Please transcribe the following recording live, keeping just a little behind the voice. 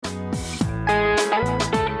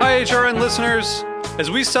HRN listeners.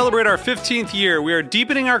 As we celebrate our 15th year, we are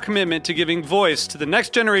deepening our commitment to giving voice to the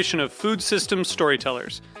next generation of food systems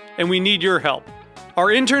storytellers, and we need your help. Our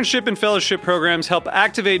internship and fellowship programs help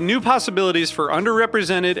activate new possibilities for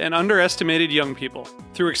underrepresented and underestimated young people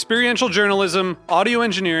through experiential journalism, audio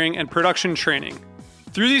engineering, and production training.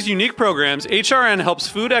 Through these unique programs, HRN helps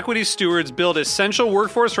food equity stewards build essential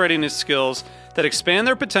workforce readiness skills that expand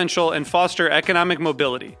their potential and foster economic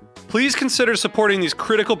mobility. Please consider supporting these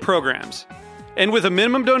critical programs. And with a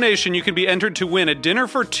minimum donation, you can be entered to win a dinner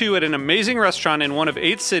for two at an amazing restaurant in one of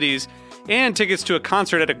 8 cities and tickets to a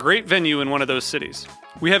concert at a great venue in one of those cities.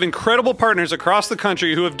 We have incredible partners across the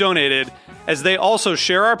country who have donated, as they also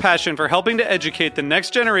share our passion for helping to educate the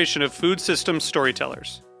next generation of food systems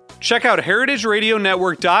storytellers. Check out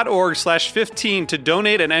heritageradionetwork.org/15 to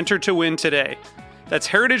donate and enter to win today. That's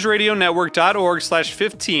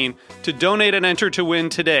heritageradionetwork.org/15 to donate and enter to win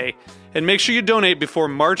today. And make sure you donate before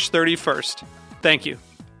March 31st. Thank you.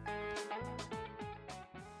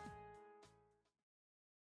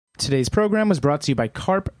 Today's program was brought to you by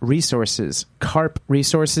Carp Resources,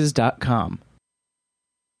 carpresources.com.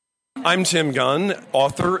 I'm Tim Gunn,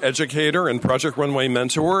 author, educator, and Project Runway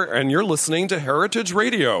mentor, and you're listening to Heritage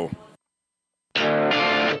Radio.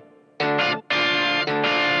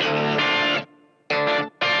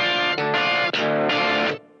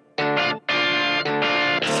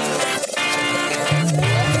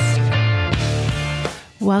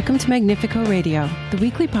 Welcome to Magnifico Radio, the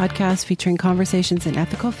weekly podcast featuring conversations in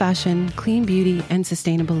ethical fashion, clean beauty, and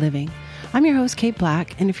sustainable living. I'm your host, Kate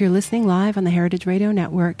Black, and if you're listening live on the Heritage Radio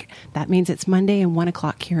Network, that means it's Monday and 1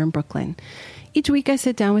 o'clock here in Brooklyn. Each week I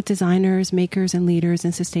sit down with designers, makers, and leaders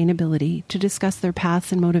in sustainability to discuss their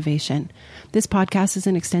paths and motivation. This podcast is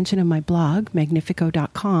an extension of my blog,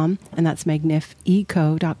 magnifico.com, and that's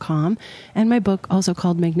magnifico.com, and my book, also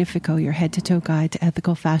called Magnifico, Your Head-to-Toe Guide to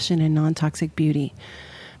Ethical Fashion and Non-Toxic Beauty.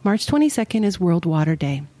 March 22nd is World Water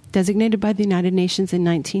Day. Designated by the United Nations in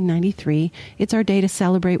 1993, it's our day to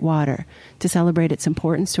celebrate water, to celebrate its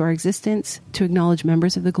importance to our existence, to acknowledge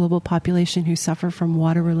members of the global population who suffer from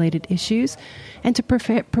water-related issues, and to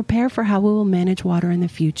prepare for how we will manage water in the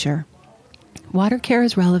future. Water care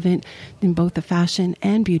is relevant in both the fashion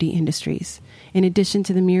and beauty industries. In addition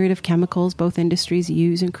to the myriad of chemicals both industries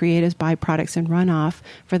use and create as byproducts and runoff,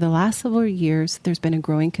 for the last several years, there's been a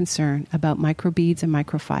growing concern about microbeads and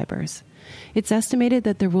microfibers. It's estimated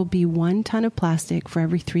that there will be 1 ton of plastic for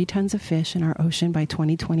every 3 tons of fish in our ocean by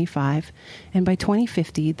 2025, and by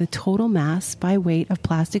 2050, the total mass by weight of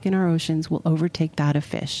plastic in our oceans will overtake that of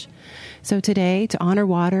fish. So today, to honor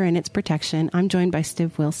water and its protection, I'm joined by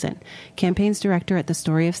Stiv Wilson, Campaigns Director at the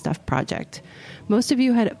Story of Stuff Project. Most of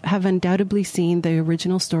you have undoubtedly seen the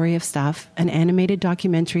original Story of Stuff, an animated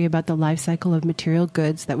documentary about the life cycle of material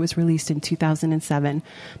goods that was released in 2007.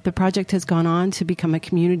 The project has gone on to become a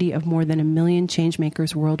community of more than 1 million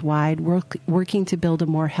changemakers worldwide, working to build a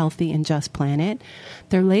more healthy and just planet.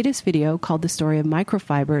 Their latest video, called The Story of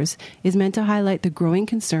Microfibers, is meant to highlight the growing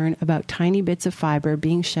concern about tiny bits of fiber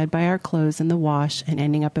being shed by our clothes in the wash and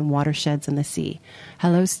ending up in watersheds in the sea.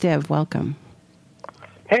 Hello, Stiv. Welcome.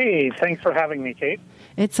 Hey, thanks for having me, Kate.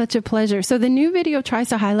 It's such a pleasure. So the new video tries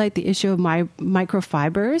to highlight the issue of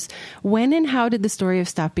microfibers. When and how did the Story of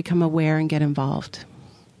Stuff become aware and get involved?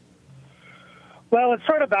 Well, it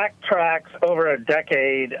sort of backtracks over a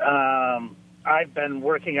decade. I've been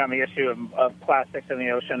working on the issue of plastics in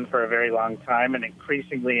the ocean for a very long time, and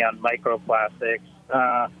increasingly on microplastics.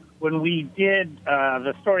 When we did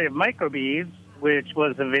the Story of Microbeads, which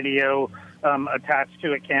was a video attached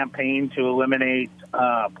to a campaign to eliminate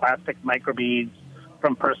plastic microbeads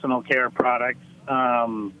from personal care products,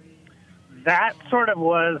 that sort of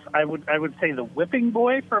was, I would say, the whipping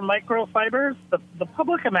boy for microfibers. The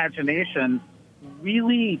public imagination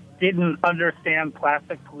really didn't understand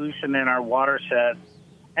plastic pollution in our watershed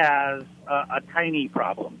as a tiny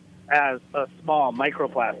problem, as a small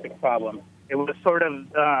microplastic problem. It was sort of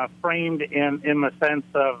framed in the sense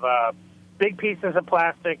of big pieces of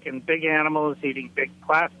plastic and big animals eating big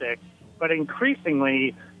plastic. But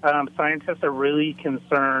increasingly, scientists are really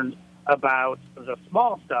concerned about the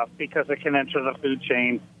small stuff because it can enter the food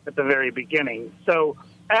chain at the very beginning. So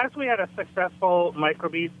as we had a successful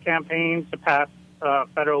microbeads campaign to pass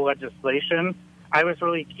federal legislation, I was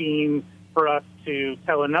really keen for us to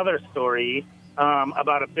tell another story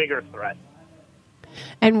about a bigger threat.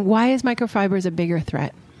 And why is microfibers a bigger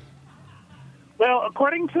threat? Well,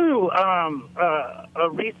 according to a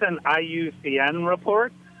recent IUCN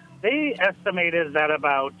report, they estimated that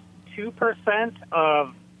about 2%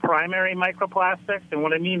 of primary microplastics, and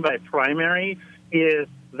what I mean by primary is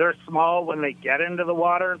they're small when they get into the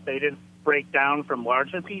water. They didn't break down from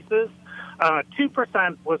larger pieces.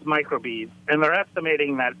 2% was microbeads, and they're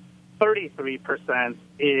estimating that 33%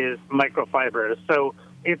 is microfibers. So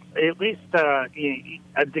it's at least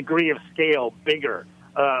a degree of scale bigger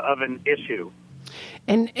of an issue.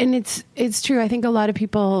 And it's true. I think a lot of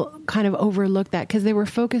people kind of overlook that because they were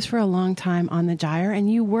focused for a long time on the gyre,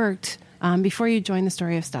 and you worked before you joined the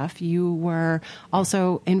Story of Stuff. You were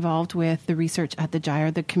also involved with the research at the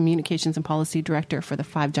gyre, the communications and policy director for the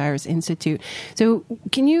Five Gyres Institute. So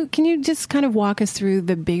can you just kind of walk us through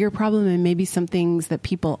the bigger problem and maybe some things that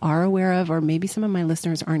people are aware of, or maybe some of my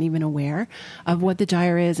listeners aren't even aware of what the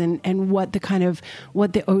gyre is and what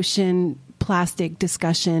the ocean plastic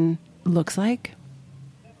discussion looks like?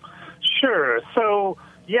 Sure. So,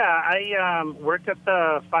 yeah, I worked at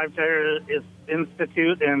the Five Gyres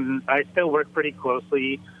Institute, and I still work pretty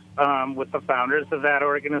closely with the founders of that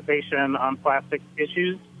organization on plastic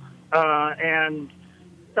issues. And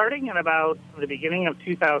starting in about the beginning of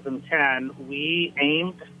 2010, we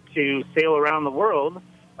aimed to sail around the world,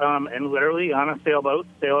 and literally on a sailboat,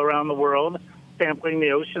 sail around the world, sampling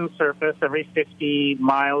the ocean surface every 50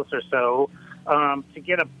 miles or so, to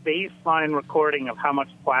get a baseline recording of how much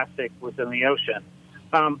plastic was in the ocean.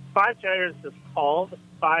 Five Gyres is called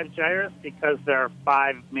Five Gyres because there are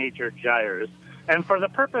 5 major gyres. And for the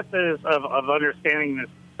purposes of understanding this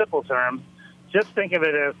simple terms, just think of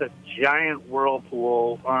it as a giant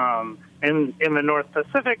whirlpool. In the North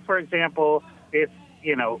Pacific, for example, it's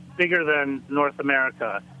bigger than North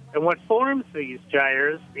America. And what forms these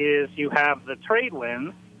gyres is you have the trade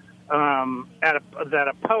winds that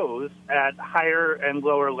oppose at higher and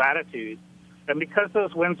lower latitudes. And because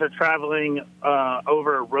those winds are traveling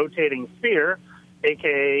over a rotating sphere,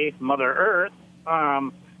 a.k.a. Mother Earth,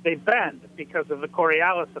 they bend because of the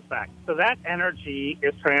Coriolis effect. So that energy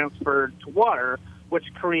is transferred to water, which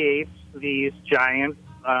creates these giant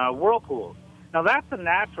whirlpools. Now, that's a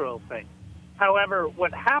natural thing. However,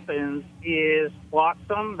 what happens is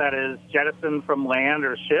flotsam that is jettisoned from land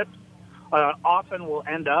or ships often will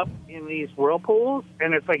end up in these whirlpools,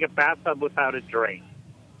 and it's like a bathtub without a drain.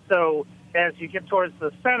 So as you get towards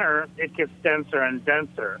the center, it gets denser and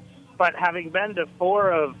denser. But having been to 4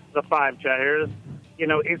 of the 5 gyres,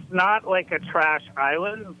 it's not like a trash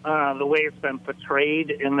island the way it's been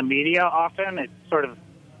portrayed in the media often. It's sort of,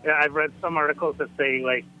 I've read some articles that say,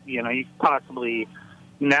 like, you could possibly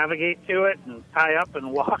navigate to it and tie up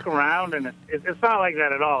and walk around, and it's not like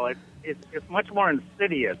that at all. It's much more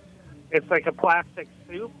insidious. It's like a plastic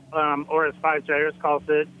soup, or as Five Gyres calls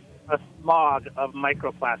it, a smog of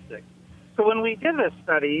microplastics. So when we did this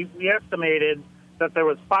study, we estimated that there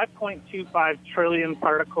was 5.25 trillion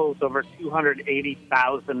particles over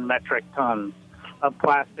 280,000 metric tons of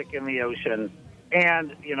plastic in the ocean.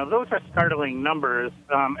 And, those are startling numbers,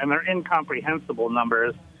 and they're incomprehensible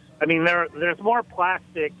numbers. I mean, there's more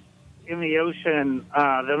plastic in the ocean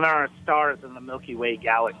than there are stars in the Milky Way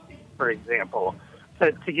galaxy, for example,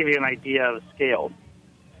 to give you an idea of scale.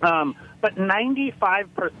 But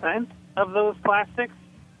 95% of those plastics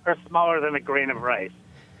are smaller than a grain of rice.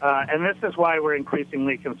 And this is why we're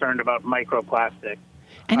increasingly concerned about microplastics.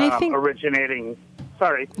 And I think originating.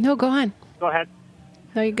 Sorry. No, go on. Go ahead.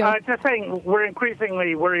 No, you go. Just saying, we're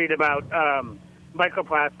increasingly worried about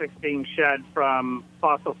microplastics being shed from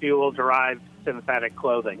fossil fuel-derived synthetic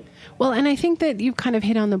clothing. Well, and I think that you've kind of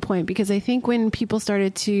hit on the point, because I think when people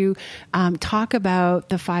started to talk about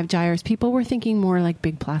the Five Gyres, people were thinking more like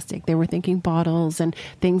big plastic. They were thinking bottles and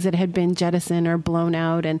things that had been jettisoned or blown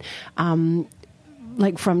out and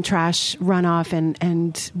like from trash runoff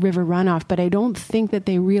and river runoff. But I don't think that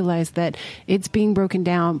they realize that it's being broken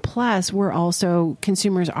down. Plus,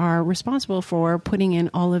 consumers are responsible for putting in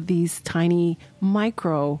all of these tiny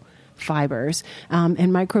microfibers and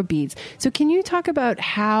microbeads. So can you talk about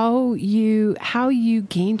how you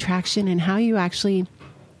gain traction and how you actually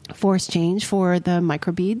force change for the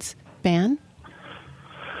microbeads ban?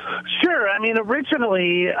 Sure. I mean,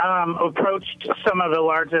 originally approached some of the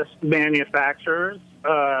largest manufacturers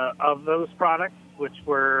of those products, which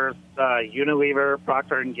were Unilever,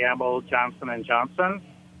 Procter & Gamble, Johnson & Johnson.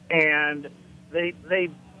 And they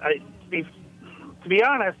to be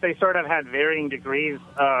honest, they sort of had varying degrees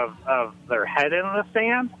of their head in the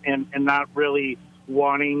sand and not really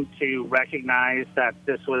wanting to recognize that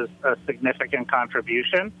this was a significant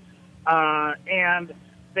contribution. And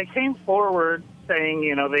they came forward saying,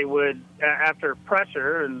 they would, after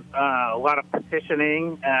pressure and a lot of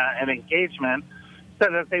petitioning and engagement,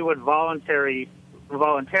 said that they would voluntarily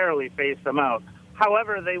phase them out.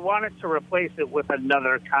 However, they wanted to replace it with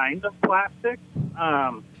another kind of plastic,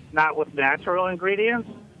 not with natural ingredients.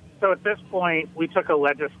 so at this point, we took a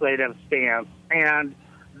legislative stance, and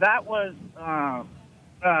that was,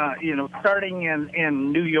 starting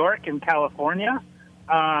in New York and California,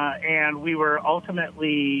 and we were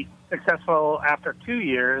ultimately successful after 2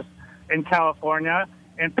 years in California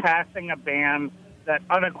in passing a ban that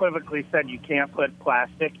unequivocally said you can't put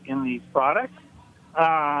plastic in these products.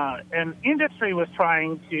 And industry was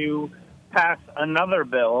trying to pass another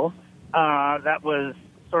bill that was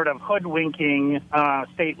sort of hoodwinking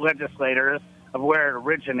state legislators of where it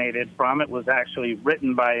originated from. It was actually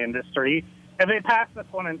written by industry. And they passed this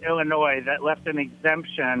one in Illinois that left an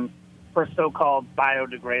exemption for so-called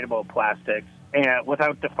biodegradable plastics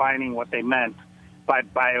without defining what they meant by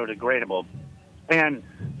biodegradable. And,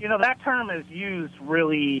 that term is used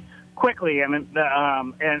really quickly and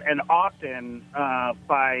often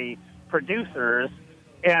by producers.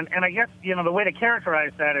 And I guess, the way to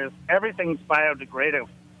characterize that is everything's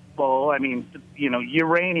biodegradable. I mean,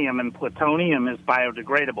 uranium and plutonium is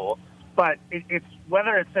biodegradable, but it's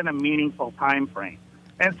whether it's in a meaningful time frame.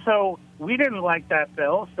 And so we didn't like that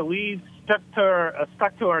bill, so we stuck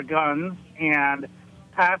to our guns and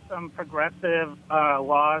passed some progressive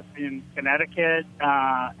laws in Connecticut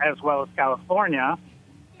as well as California.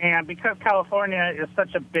 And because California is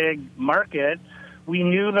such a big market, we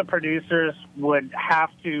knew the producers would have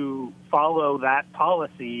to follow that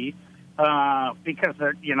policy because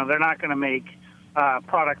they're not going to make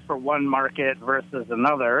products for one market versus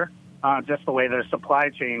another, just the way their supply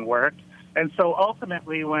chain worked. And so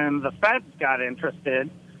ultimately, when the feds got interested,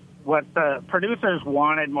 what the producers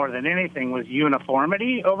wanted more than anything was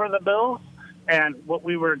uniformity over the bills. And what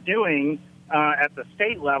we were doing at the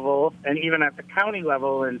state level and even at the county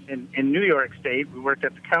level in New York State, we worked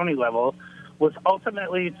at the county level, was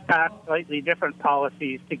ultimately to pass slightly different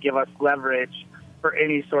policies to give us leverage for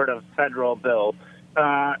any sort of federal bill.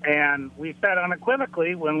 And we said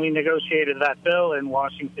unequivocally when we negotiated that bill in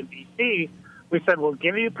Washington, D.C., we said, we'll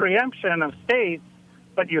give you preemption of states,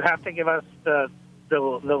 but you have to give us the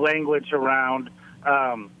language around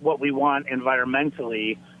what we want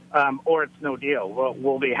environmentally, or it's no deal.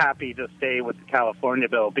 We'll be happy to stay with the California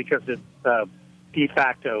bill because it's a de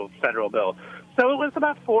facto federal bill. So it was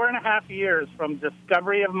about 4.5 years from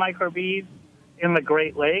discovery of microbeads in the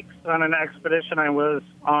Great Lakes on an expedition I was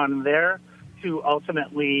on there to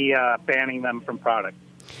ultimately banning them from products.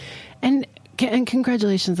 And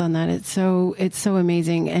congratulations on that. It's so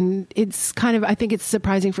amazing. And it's kind of, I think it's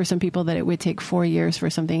surprising for some people that it would take 4 years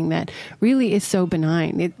for something that really is so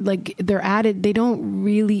benign. They don't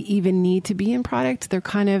really even need to be in product. They're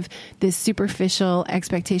kind of this superficial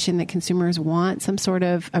expectation that consumers want some sort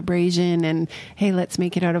of abrasion and, hey, let's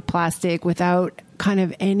make it out of plastic without kind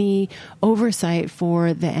of any oversight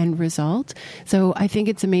for the end result. So I think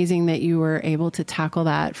it's amazing that you were able to tackle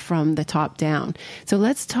that from the top down. So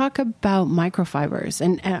let's talk about microfibers.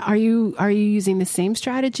 And are you using the same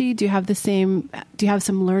strategy? Do you have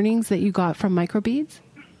some learnings that you got from microbeads?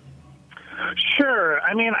 Sure.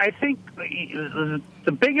 I mean, I think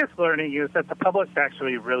the biggest learning is that the public's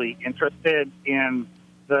actually really interested in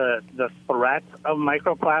the threat of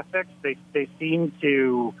microplastics. They seem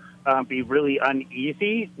to be really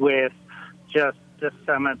uneasy with just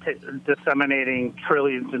disseminating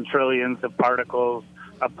trillions and trillions of particles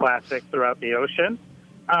of plastic throughout the ocean.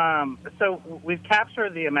 So we've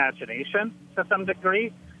captured the imagination to some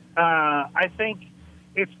degree. I think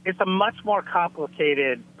it's a much more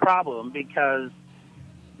complicated problem because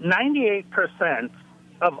 98%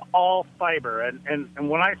 of all fiber, and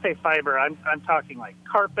when I say fiber, I'm talking like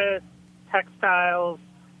carpet, textiles,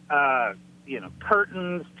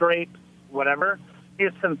 curtains, drapes, whatever,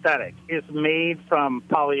 is synthetic. It's made from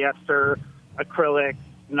polyester, acrylic,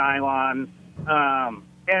 nylon,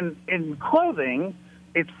 and in clothing,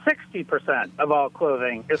 it's 60% of all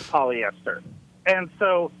clothing is polyester. And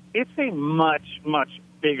so it's a much, much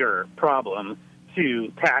bigger problem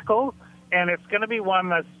to tackle, and it's going to be one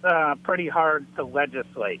that's pretty hard to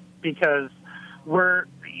legislate because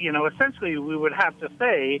essentially we would have to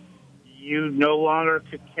say you no longer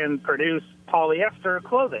can produce polyester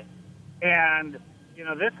clothing. And,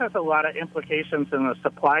 this has a lot of implications in the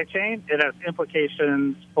supply chain. It has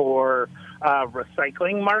implications for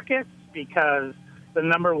recycling markets because the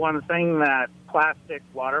number one thing that plastic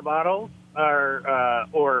water bottles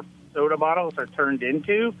or soda bottles are turned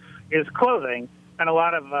into is clothing. And a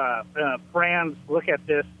lot of brands look at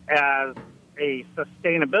this as a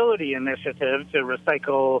sustainability initiative to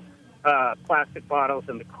recycle plastic bottles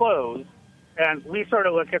into clothes. And we sort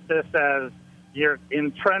of look at this as you're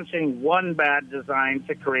entrenching one bad design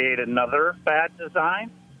to create another bad design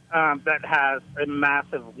that has a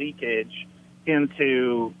massive leakage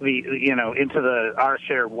into our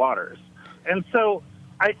shared waters. And so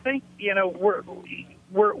I think,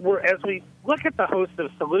 we're as we look at the host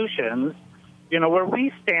of solutions, where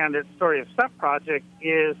we stand at Story of Stuff Project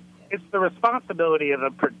is it's the responsibility of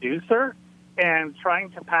a producer and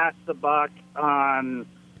trying to pass the buck on,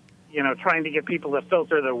 trying to get people to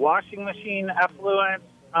filter their washing machine effluent.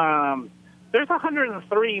 There's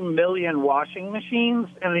 103 million washing machines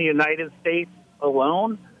in the United States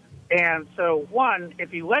alone. And so, one,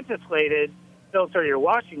 if you legislated filter your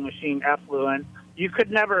washing machine effluent, you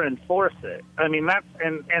could never enforce it. I mean, that's,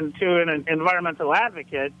 and to an environmental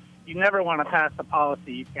advocate, you never want to pass a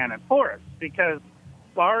policy you can't enforce, because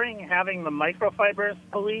barring having the microfibers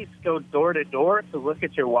police go door to door to look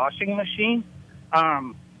at your washing machine,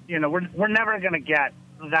 we're never going to get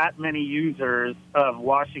that many users of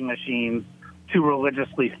washing machines to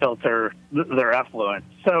religiously filter their effluent.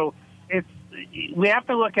 So we have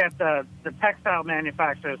to look at the textile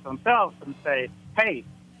manufacturers themselves and say, hey,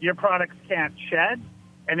 your products can't shed,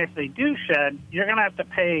 and if they do shed, you're going to have to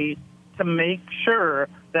pay to make sure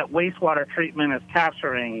that wastewater treatment is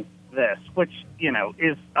capturing this, which,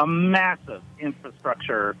 is a massive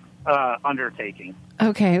infrastructure undertaking.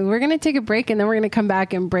 Okay, we're going to take a break, and then we're going to come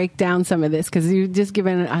back and break down some of this, because you've just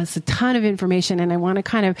given us a ton of information, and I want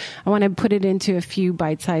to put it into a few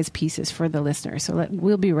bite-sized pieces for the listeners. So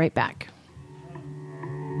we'll be right back.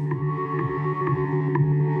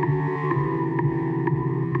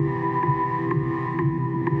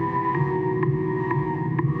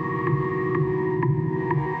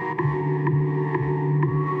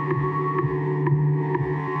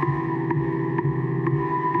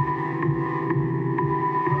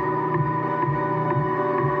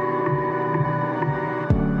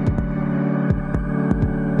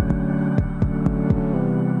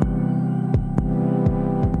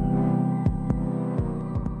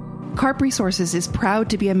 Carp Resources is proud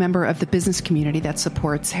to be a member of the business community that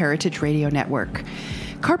supports Heritage Radio Network.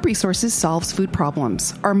 Carp Resources solves food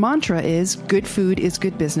problems. Our mantra is good food is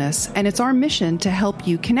good business, and it's our mission to help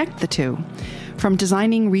you connect the two. From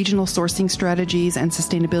designing regional sourcing strategies and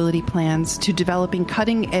sustainability plans to developing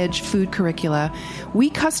cutting-edge food curricula, we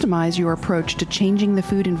customize your approach to changing the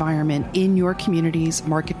food environment in your communities,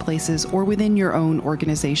 marketplaces, or within your own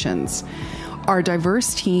organizations. Our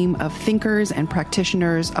diverse team of thinkers and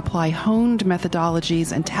practitioners apply honed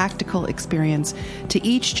methodologies and tactical experience to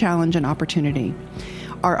each challenge and opportunity.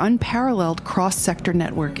 Our unparalleled cross-sector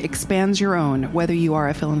network expands your own, whether you are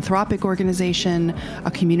a philanthropic organization,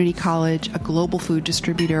 a community college, a global food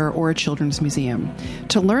distributor, or a children's museum.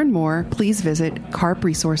 To learn more, please visit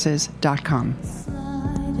carpresources.com.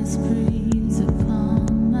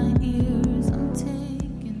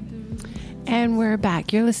 And we're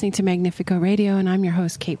back. You're listening to Magnifico Radio, and I'm your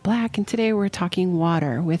host, Kate Black. And today we're talking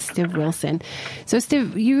water with Stiv Wilson. So,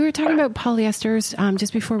 Stiv, you were talking about polyesters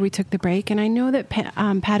just before we took the break. And I know that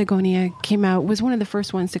Patagonia was one of the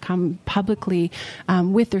first ones to come publicly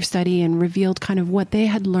with their study and revealed kind of what they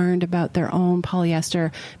had learned about their own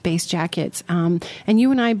polyester-based jackets. And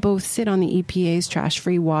you and I both sit on the EPA's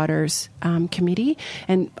Trash-Free Waters Committee.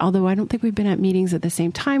 And although I don't think we've been at meetings at the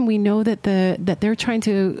same time, we know that they're trying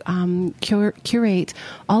to curate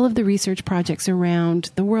all of the research projects around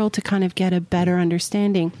the world to kind of get a better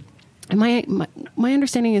understanding. And my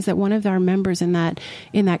understanding is that one of our members in that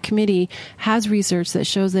committee has research that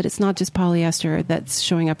shows that it's not just polyester that's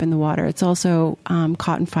showing up in the water. It's also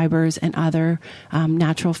cotton fibers and other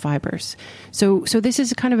natural fibers. So this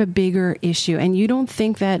is kind of a bigger issue. And you don't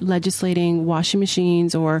think that legislating washing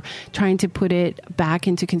machines or trying to put it back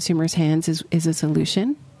into consumers' hands is a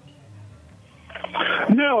solution?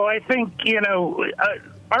 No, I think,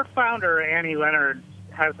 our founder, Annie Leonard,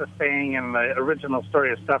 has a saying in the original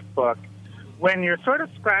Story of Stuff book: when you're sort of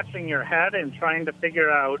scratching your head and trying to figure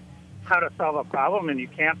out how to solve a problem and you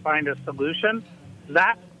can't find a solution,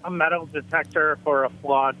 that's a metal detector for a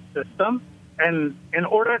flawed system. And in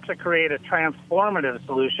order to create a transformative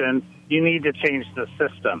solution, you need to change the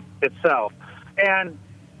system itself. And,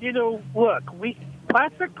 look,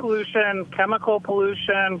 plastic pollution, chemical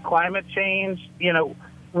pollution, climate change,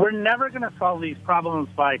 we're never going to solve these problems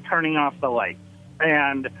by turning off the lights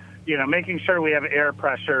and, making sure we have air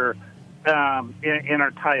pressure in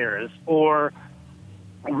our tires, or,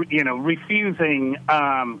 refusing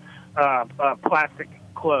plastic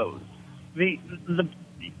clothes.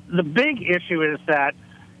 The big issue is that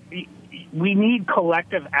we need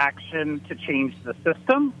collective action to change the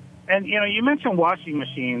system. And, you mentioned washing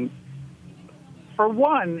machines. For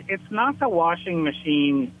one, it's not the washing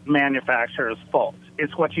machine manufacturer's fault.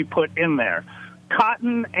 It's what you put in there.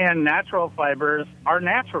 Cotton and natural fibers are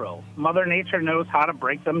natural. Mother Nature knows how to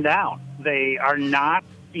break them down. They are not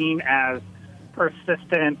seen as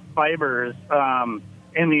persistent fibers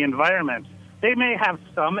in the environment. They may have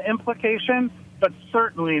some implication, but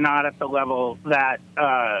certainly not at the level that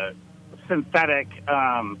synthetic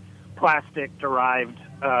plastic-derived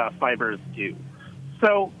fibers do.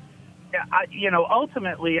 So,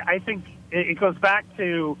 ultimately, I think it goes back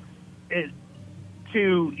to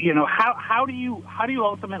how do you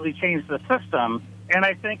ultimately change the system? And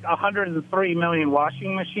I think 103 million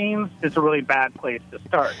washing machines is a really bad place to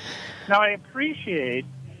start. Now, I appreciate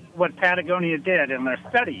what Patagonia did in their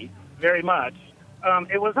study very much.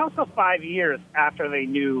 It was also 5 years after they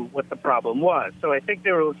knew what the problem was. So I think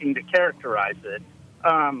they were looking to characterize it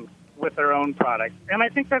with their own product. And I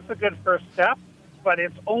think that's a good first step, but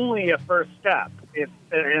it's only a first step.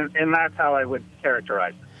 And that's how I would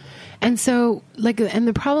characterize it. And so, and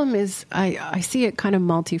the problem is, I see it kind of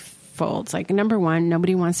multifold. Like, number one,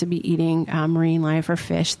 nobody wants to be eating marine life or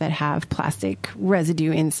fish that have plastic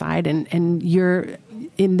residue inside, and you're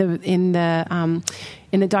in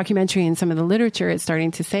the documentary and some of the literature, it's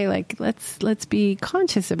starting to say, like, let's be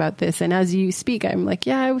conscious about this. And as you speak, I'm like,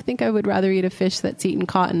 yeah, I think I would rather eat a fish that's eaten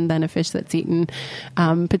cotton than a fish that's eaten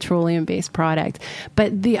petroleum-based product.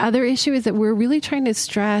 But the other issue is that we're really trying to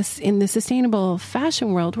stress, in the sustainable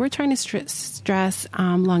fashion world, we're trying to stress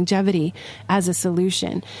longevity as a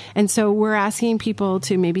solution. And so we're asking people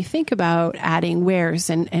to maybe think about adding wears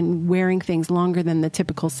and wearing things longer than the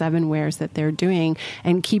typical 7 wears that they're doing,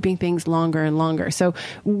 and keeping things longer and longer. So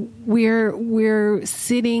we're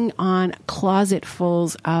sitting on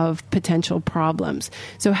closetfuls of potential problems.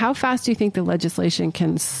 So how fast do you think the legislation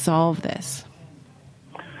can solve this?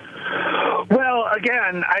 Well,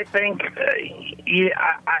 again, I think,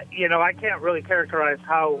 I can't really characterize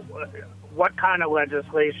what kind of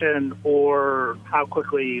legislation or how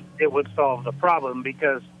quickly it would solve the problem,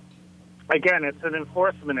 because, again, it's an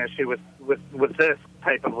enforcement issue with this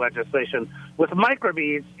type of legislation. With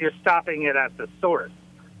microbeads, you're stopping it at the source.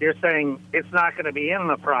 You're saying it's not going to be in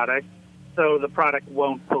the product, so the product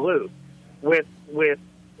won't pollute. With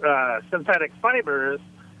synthetic fibers,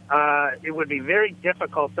 it would be very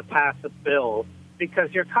difficult to pass a bill,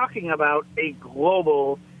 because you're talking about a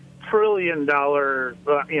global trillion-dollar,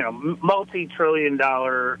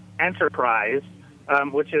 multi-trillion-dollar enterprise,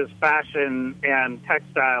 which is fashion and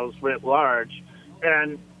textiles writ large.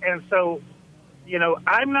 And so,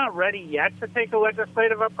 I'm not ready yet to take a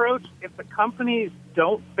legislative approach. If the companies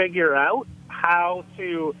don't figure out how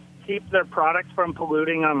to keep their products from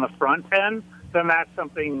polluting on the front end, then that's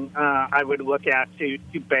something I would look at to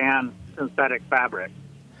ban synthetic fabric.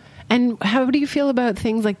 And how do you feel about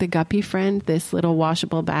things like the Guppy Friend, this little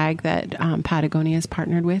washable bag that Patagonia has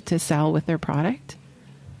partnered with to sell with their product?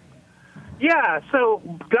 Yeah, so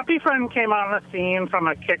Guppy Friend came on the scene from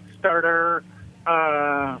a Kickstarter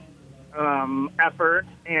effort,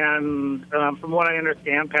 and from what I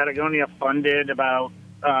understand, Patagonia funded about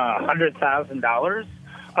 $100,000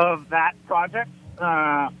 of that project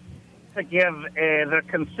to give the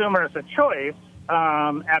consumers a choice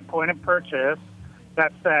at point of purchase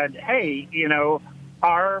that said, hey,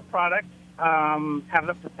 our products have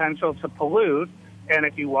the potential to pollute, and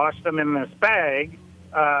if you wash them in this bag,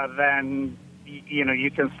 then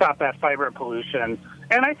you can stop that fiber pollution.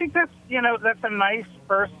 And I think that's a nice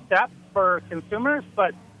first step for consumers.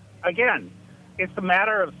 But again, it's a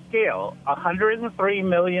matter of scale. 103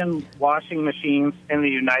 million washing machines in the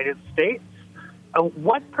United States.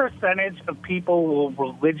 What percentage of people will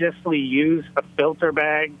religiously use a filter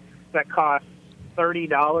bag that costs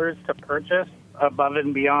 $30 to purchase above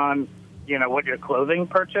and beyond, what your clothing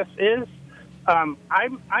purchase is? I'm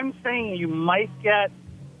saying you might get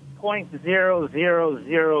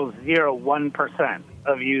 0.00001%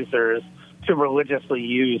 of users to religiously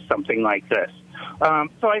use something like this.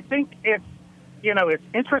 So I think it's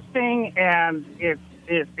interesting and it's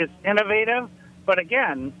innovative, but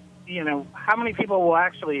again, how many people will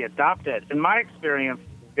actually adopt it? In my experience,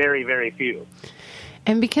 very, very few.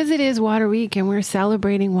 And because it is Water Week and we're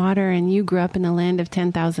celebrating water, and you grew up in the land of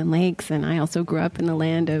 10,000 lakes, and I also grew up in the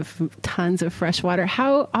land of tons of fresh water,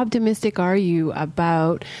 how optimistic are you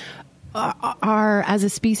about as a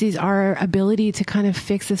species, our ability to kind of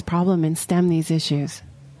fix this problem and stem these issues?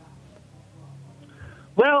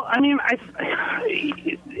 Well, I mean,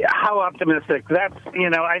 how optimistic? That's,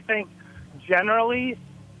 I think generally,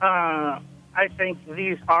 I think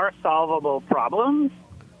these are solvable problems.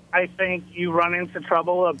 I think you run into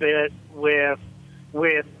trouble a bit with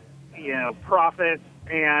profits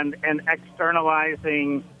and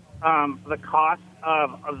externalizing the cost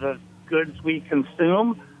of the goods we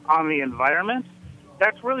consume on the environment.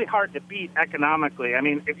 That's really hard to beat economically. I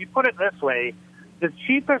mean, if you put it this way, the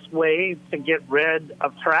cheapest way to get rid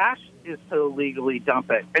of trash is to illegally dump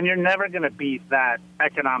it. And you're never going to beat that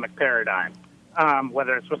economic paradigm,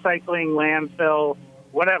 whether it's recycling, landfill,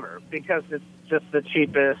 whatever, because it's just the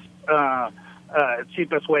cheapest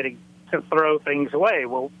way to throw things away.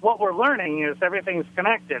 Well, what we're learning is everything's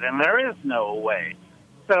connected, and there is no way.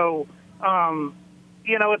 So,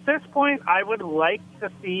 at this point, I would like to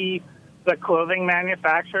see the clothing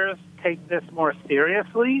manufacturers take this more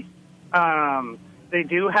seriously. They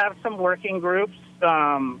do have some working groups,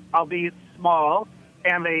 albeit small,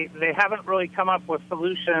 and they haven't really come up with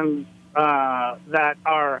solutions that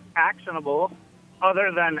are actionable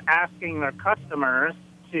other than asking their customers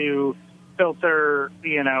to filter,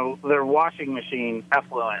 their washing machine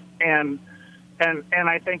effluent. And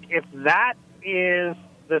I think if that is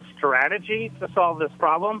the strategy to solve this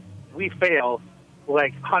problem, we fail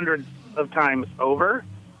like hundreds of times over.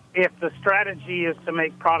 If the strategy is to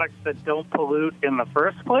make products that don't pollute in the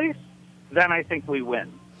first place, then I think we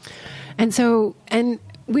win. And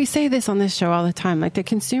we say this on this show all the time, like the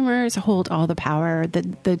consumers hold all the power.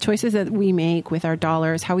 The choices that we make with our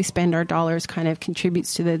dollars, how we spend our dollars kind of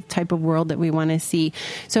contributes to the type of world that we want to see.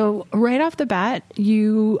 So right off the bat,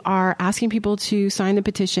 you are asking people to sign the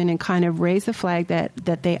petition and kind of raise the flag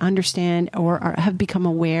that they understand or have become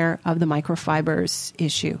aware of the microfibers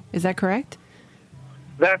issue. Is that correct?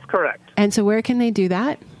 That's correct. And so where can they do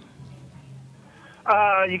that?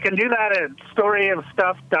 You can do that at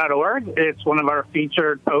storyofstuff.org. It's one of our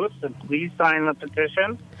featured posts, and please sign the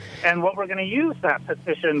petition. And what we're going to use that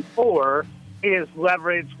petition for is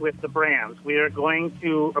leverage with the brands. We are going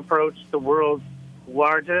to approach the world's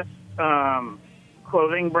largest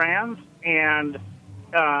clothing brands and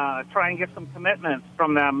try and get some commitments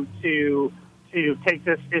from them to take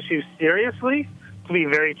this issue seriously, to be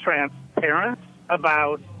very transparent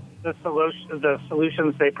about the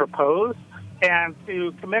solutions they propose, and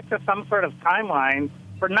to commit to some sort of timeline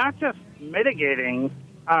for not just mitigating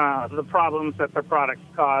the problems that the products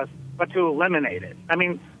cause, but to eliminate it. I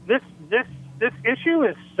mean, this issue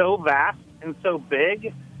is so vast and so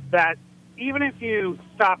big that even if you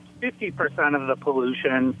stopped 50% of the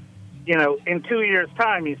pollution, in 2 years'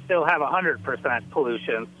 time, you still have 100%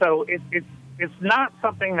 pollution. So it's not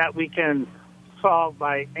something that we can solve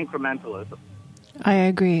by incrementalism. I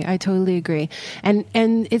agree. I totally agree. And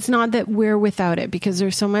it's not that we're without it, because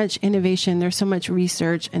there's so much innovation, there's so much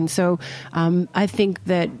research. And so I think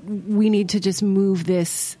that we need to just move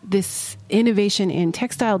this innovation in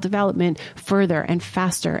textile development further and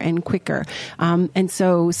faster and quicker. And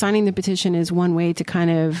so signing the petition is one way to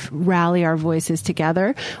kind of rally our voices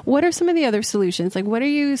together. What are some of the other solutions? Like, what are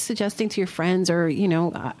you suggesting to your friends? Or,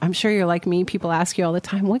 I'm sure you're like me. People ask you all the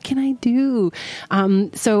time, what can I do?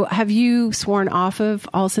 So have you sworn off of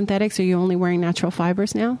all synthetics? Are you only wearing natural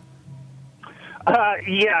fibers now?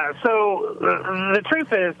 Yeah. So the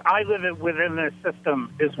truth is, I live within this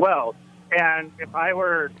system as well. And if I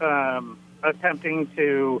were attempting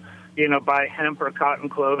to, buy hemp or cotton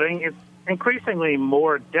clothing, it's increasingly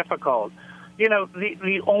more difficult.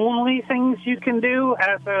 The only things you can do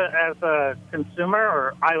as a consumer,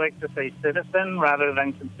 or I like to say citizen rather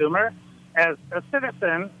than consumer, as a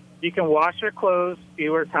citizen, you can wash your clothes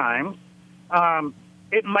fewer times.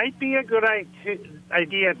 It might be a good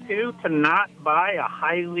idea, too, to not buy a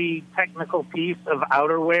highly technical piece of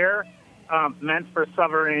outerwear meant for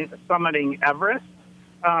summiting Everest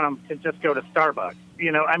to just go to Starbucks.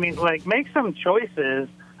 Make some choices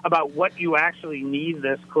about what you actually need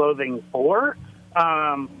this clothing for.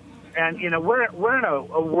 We're in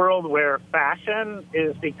a world where fashion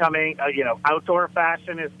is becoming, outdoor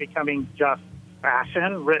fashion is becoming just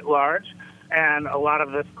fashion writ large. And a lot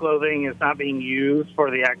of this clothing is not being used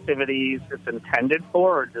for the activities it's intended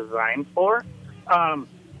for or designed for.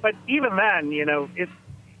 But even then, it's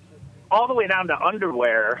all the way down to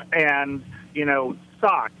underwear and,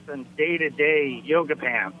 socks and day-to-day yoga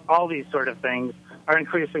pants. All these sort of things are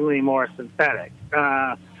increasingly more synthetic.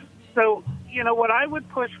 So, what I would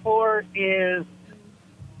push for is,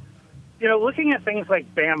 looking at things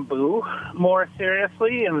like bamboo more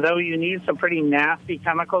seriously, and though you need some pretty nasty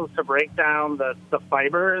chemicals to break down the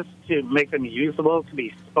fibers to make them usable to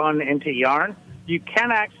be spun into yarn, you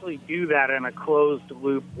can actually do that in a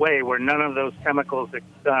closed-loop way where none of those chemicals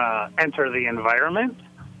enter the environment,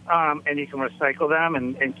 and you can recycle them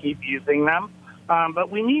and keep using them.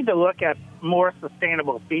 But we need to look at more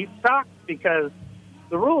sustainable feedstocks, because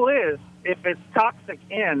the rule is, if it's toxic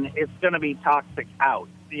in, it's going to be toxic out.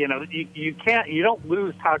 You don't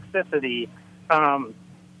lose toxicity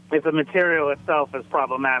if the material itself is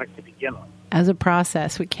problematic to begin with. As a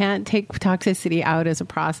process, we can't take toxicity out as a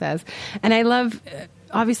process. And I love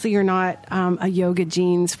obviously you're not a yoga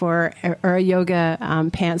jeans or a yoga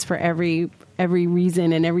pants for every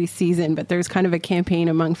reason and every season, but there's kind of a campaign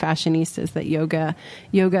among fashionistas that yoga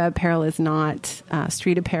apparel is not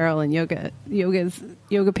street apparel, and yoga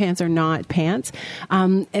pants are not pants.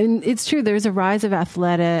 And it's true, there's a rise of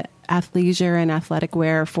athleisure and athletic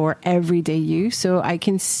wear for everyday use. So I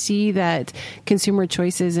can see that consumer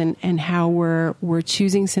choices and how we're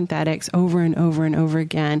choosing synthetics over and over and over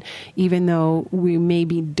again, even though we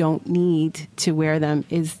maybe don't need to wear them,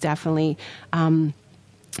 is definitely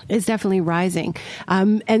rising.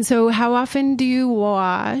 And so how often do you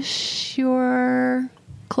wash your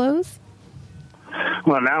clothes?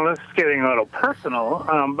 Well, now this is getting a little personal,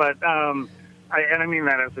 but I mean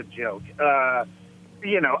that as a joke.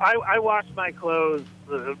 I wash my clothes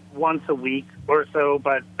once a week or so,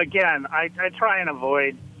 but again, I try and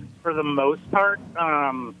avoid, for the most part,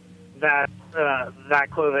 that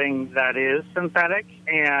clothing that is synthetic.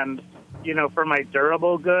 And for my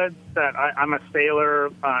durable goods, that I'm a sailor,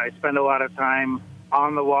 I spend a lot of time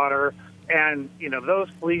on the water, and those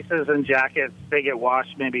fleeces and jackets, they get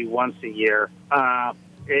washed maybe once a year,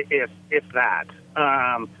 if that.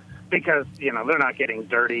 Because they're not getting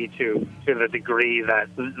dirty to the degree that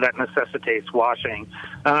necessitates washing.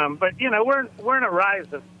 But we're in a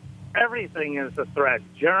rise of everything is a threat.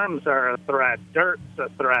 Germs are a threat. Dirt's a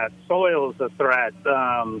threat. Soil's a threat.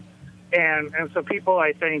 And so people,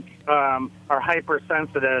 I think, are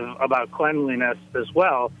hypersensitive about cleanliness as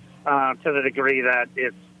well, to the degree that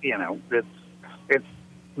it's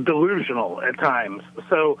delusional at times.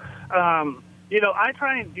 So I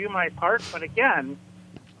try and do my part, but again,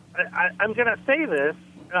 I'm going to say this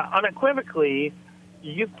unequivocally: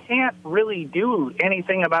 you can't really do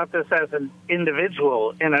anything about this as an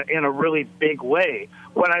individual in a really big way.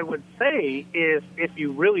 What I would say is, if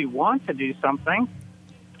you really want to do something,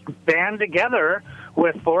 band together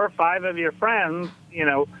with 4 or 5 of your friends,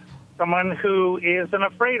 someone who isn't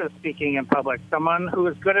afraid of speaking in public, someone who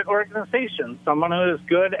is good at organization, someone who is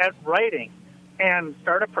good at writing, and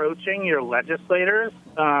start approaching your legislators,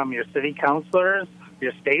 your city councilors,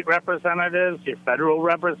 your state representatives, your federal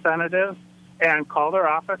representatives, and call their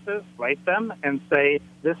offices, write them, and say,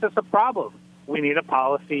 this is a problem. We need a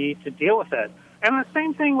policy to deal with it. And the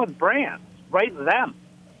same thing with brands. Write them.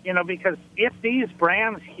 Because if these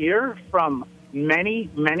brands hear from many,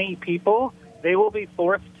 many people, they will be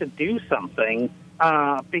forced to do something,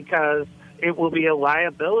 because it will be a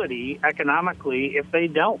liability economically if they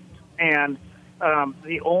don't. And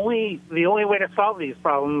the only way to solve these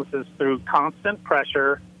problems is through constant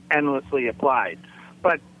pressure, endlessly applied.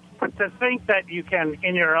 But to think that you can,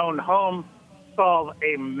 in your own home, solve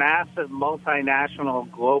a massive multinational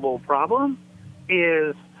global problem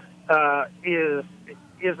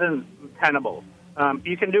isn't tenable.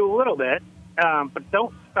 You can do a little bit, but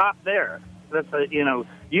don't stop there. That's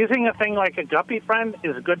using a thing like a guppy friend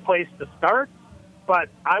is a good place to start, but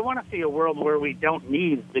I want to see a world where we don't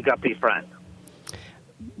need the guppy friend.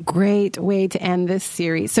 Great way to end this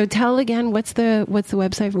series. So tell again, what's the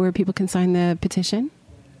website where people can sign the petition?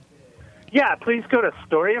 Yeah, please go to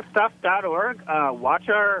storyofstuff.org. Watch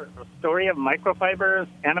our Story of Microfibers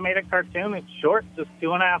animated cartoon. It's short, just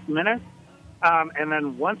 2.5 minutes. And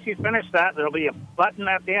then once you finish that, there'll be a button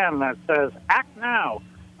at the end that says "Act Now"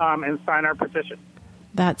 and sign our petition.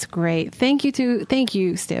 That's great. Thank you,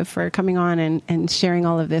 Stiv, for coming on and sharing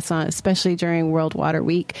all of this, especially during World Water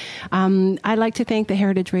Week. I'd like to thank the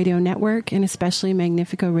Heritage Radio Network and especially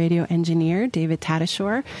Magnifico radio engineer, David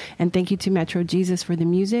Tadashore. And thank you to Metro Jesus for the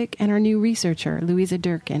music and our new researcher, Louisa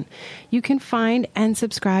Durkin. You can find and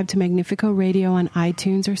subscribe to Magnifico Radio on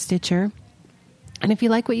iTunes or Stitcher. And if you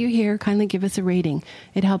like what you hear, kindly give us a rating.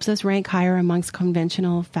 It helps us rank higher amongst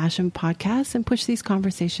conventional fashion podcasts and push these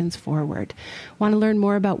conversations forward. Want to learn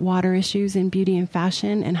more about water issues in beauty and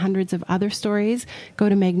fashion and hundreds of other stories? Go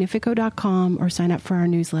to magnifico.com or sign up for our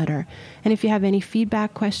newsletter. And if you have any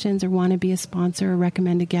feedback, questions, or want to be a sponsor or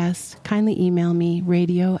recommend a guest, kindly email me,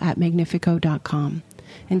 radio@magnifico.com.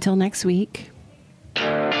 Until next week.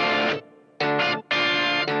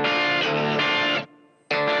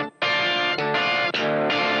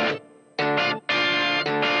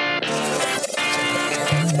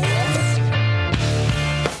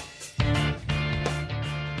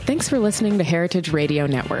 Thanks for listening to Heritage Radio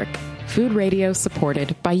Network, food radio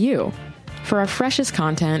supported by you. For our freshest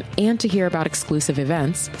content and to hear about exclusive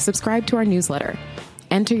events, subscribe to our newsletter.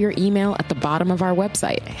 Enter your email at the bottom of our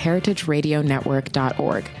website,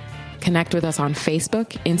 heritageradionetwork.org. Connect with us on Facebook,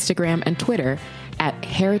 Instagram, and Twitter at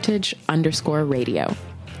heritage_radio.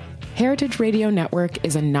 Heritage Radio Network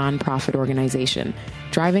is a nonprofit organization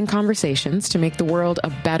driving conversations to make the world a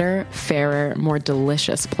better, fairer, more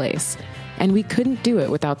delicious place. And we couldn't do it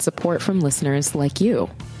without support from listeners like you.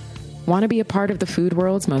 Want to be a part of the food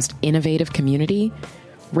world's most innovative community?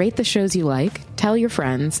 Rate the shows you like, tell your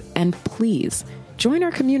friends, and please join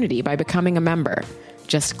our community by becoming a member.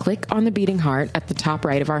 Just click on the beating heart at the top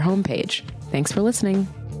right of our homepage. Thanks for listening.